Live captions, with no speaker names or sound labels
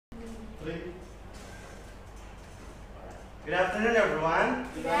Good afternoon, everyone.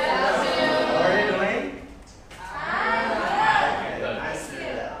 Good afternoon. How are you doing? Fine. Okay, nice to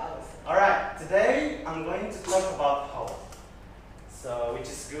hear that. All right, today I'm going to talk about hope. So, which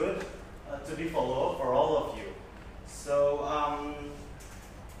is good to be followed for all of you. So,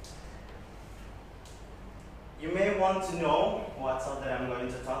 you may want to know what's all that I'm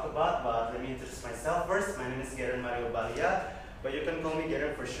going to talk about, but let me introduce myself first. My name is Geren but you can call me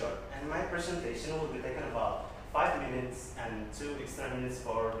Geren for short. And my presentation will be taken about 5 minutes and 2 extra minutes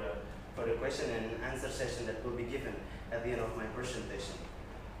for the question and answer session that will be given at the end of my presentation.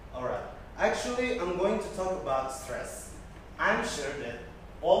 Alright, actually I'm going to talk about stress. I'm sure that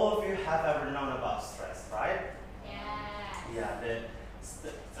all of you have ever known about stress, right? Yeah, the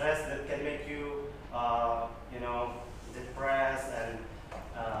stress that can make you, depressed, and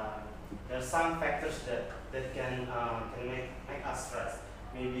there are some factors that can make us stressed.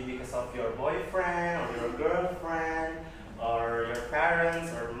 Maybe because of your boyfriend or your girlfriend or your parents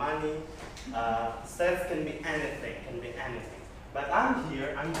or money. Stress can be anything, But I'm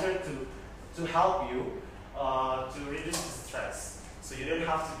here to help you to reduce the stress. So you don't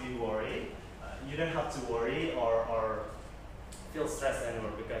have to be worried. You don't have to worry or feel stressed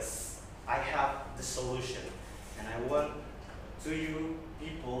anymore because I have the solution. And I want you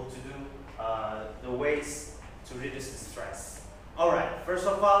people to do the ways to reduce the stress. Alright, first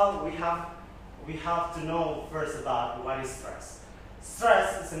of all, we have to know first about what is stress.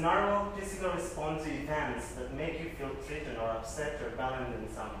 Stress is a normal physical response to events that make you feel threatened or upset or balanced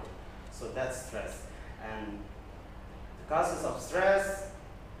in some way. So that's stress. And the causes of stress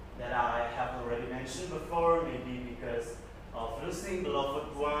that I have already mentioned before, maybe because of losing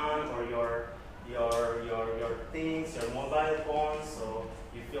beloved one or your things, your mobile phone, so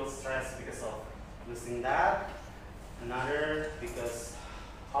you feel stressed because of losing that. Another because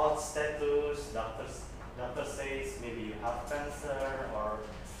health status, doctor says maybe you have cancer or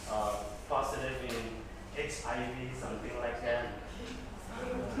positive in HIV, something like that.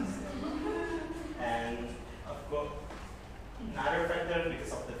 And of course, another factor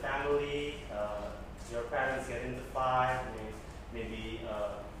because of the family, your parents get into fight, maybe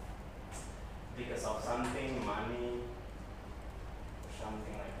because of something, money,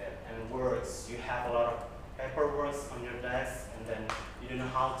 something like that. And works, you have a lot of paperwork on your desk, and then you don't know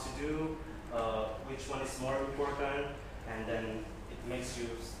how to do which one is more important, and then it makes you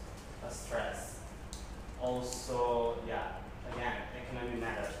stressed. Also, yeah, again, economy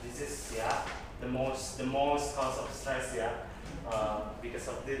matters. This is the most cause of stress, because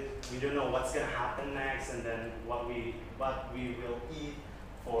of this, we don't know what's gonna happen next, and then what we will eat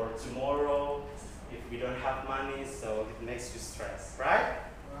for tomorrow if we don't have money, so it makes you stressed, right?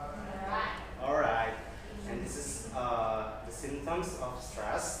 Right. All right. And this is the symptoms of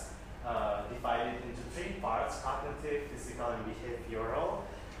stress, divided into 3 parts: cognitive, physical, and behavioral.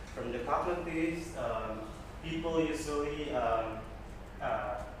 From the cognitive, people usually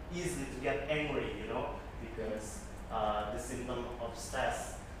easily to get angry, because the symptom of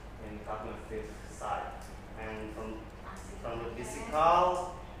stress in cognitive side. And from the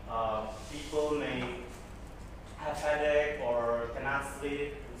physical, people may have headache or cannot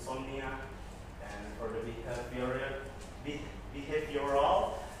sleep, insomnia. And for the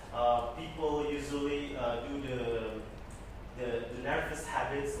behavioral, people usually do the nervous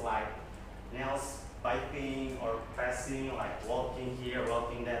habits like nails biting or pressing, like walking here,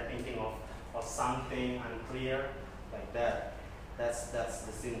 walking there, thinking of something unclear, like that. That's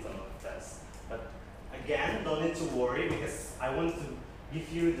the symptom of stress. But again, don't need to worry because I want to give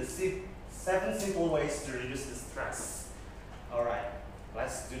you the 7 simple ways to reduce the stress. All right,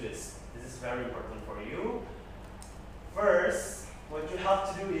 let's do this. This is very important for you. First, what you have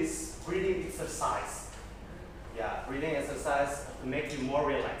to do is breathing exercise. Yeah, breathing exercise to make you more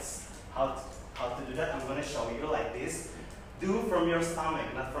relaxed. How to do that? I'm going to show you like this. Do from your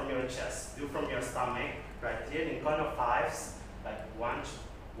stomach, not from your chest. Do from your stomach, right here in count of 5s, like 1,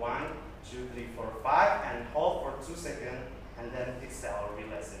 2, 3, 4, 5, and hold for 2 seconds, and then exhale or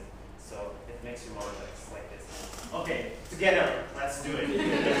release it. So it makes you more relaxed, like this. Okay, together, let's do it.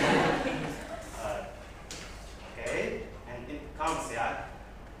 Okay, and it comes,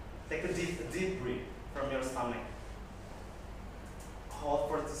 Take a deep breath from your stomach. Hold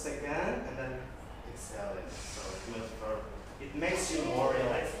for 2 seconds, and then exhale it. So it makes you more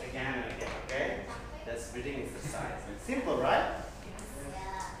relaxed again and again, okay? That's breathing exercise. Simple, right?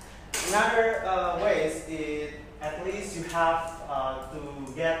 Another ways is at least you have to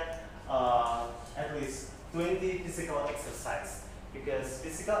get at least 20 physical exercise, because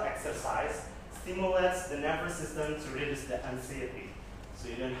physical exercise stimulates the nervous system to reduce the anxiety. So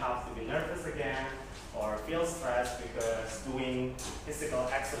you don't have to be nervous again or feel stressed because doing physical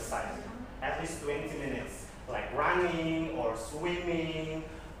exercise, at least 20 minutes, like running or swimming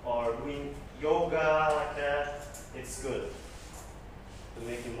or doing yoga like that, it's good to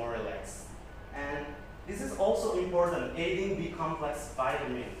make you more relaxed. And this is also important, aiding B-complex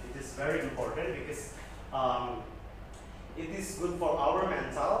vitamin. It is very important because it is good for our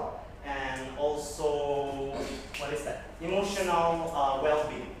mental and also, what is that? Emotional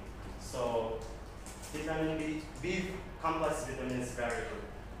well-being. So vitamin B complex vitamin is very good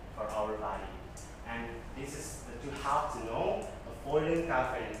for our body. And this is that you have to know, avoiding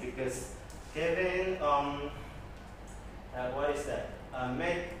caffeine, because caffeine, what is that?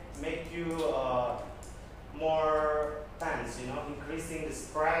 Make you more tense, you know, increasing the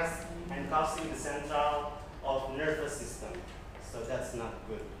stress and causing the central of nervous system. So that's not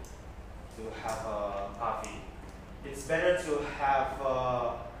good to have coffee. It's better to have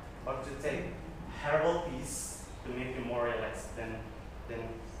or to take herbal teas to make you more relaxed than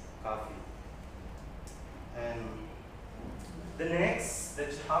coffee. And the next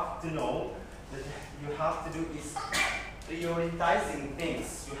that you have to know, that you have to do is prioritizing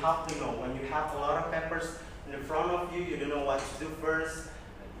things. You have to know when you have a lot of papers in front of you, you don't know what to do first.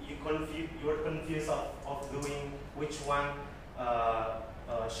 You're confused of doing which one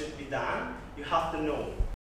should be done. You have to know